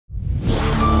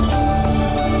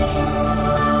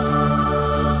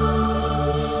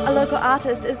local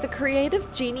artist is the creative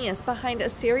genius behind a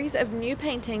series of new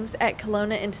paintings at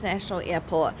Kelowna International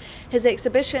Airport. His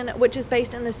exhibition, which is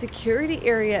based in the security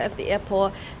area of the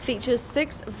airport, features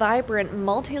 6 vibrant,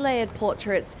 multi-layered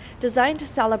portraits designed to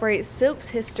celebrate syilx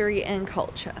history and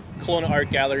culture. Kelowna Art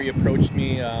Gallery approached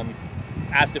me,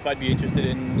 asked if I'd be interested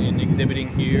in exhibiting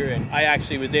here, and I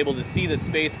actually was able to see the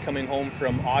space coming home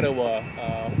from Ottawa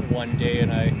one day,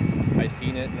 and I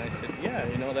seen it and I said, yeah,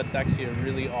 you know, that's actually a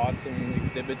really awesome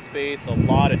exhibit space, a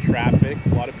lot of traffic,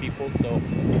 a lot of people, so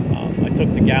I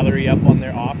took the gallery up on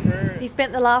their offer. He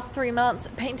spent the last 3 months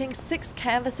painting 6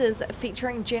 canvases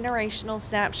featuring generational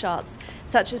snapshots,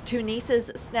 such as 2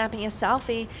 nieces snapping a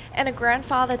selfie and a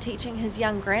grandfather teaching his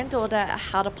young granddaughter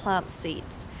how to plant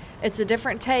seeds. It's a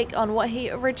different take on what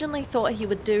he originally thought he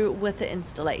would do with the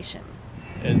installation.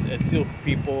 As syilx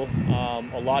people,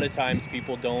 a lot of times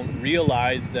people don't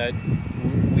realize that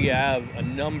we have a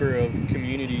number of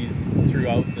communities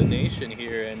throughout the nation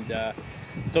here, and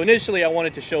so initially I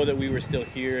wanted to show that we were still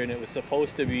here, and it was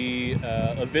supposed to be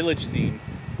a village scene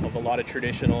of a lot of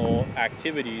traditional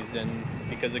activities, and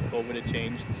because of COVID it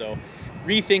changed. So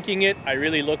rethinking it, I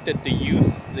really looked at the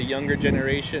youth. The younger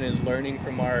generation is learning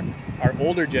from our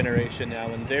older generation now,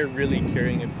 and they're really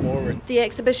carrying it forward. The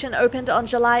exhibition opened on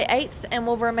July 8th and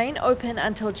will remain open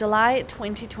until July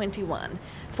 2021.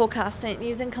 Forecasting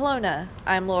News in Kelowna,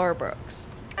 I'm Laura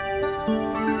Brooks.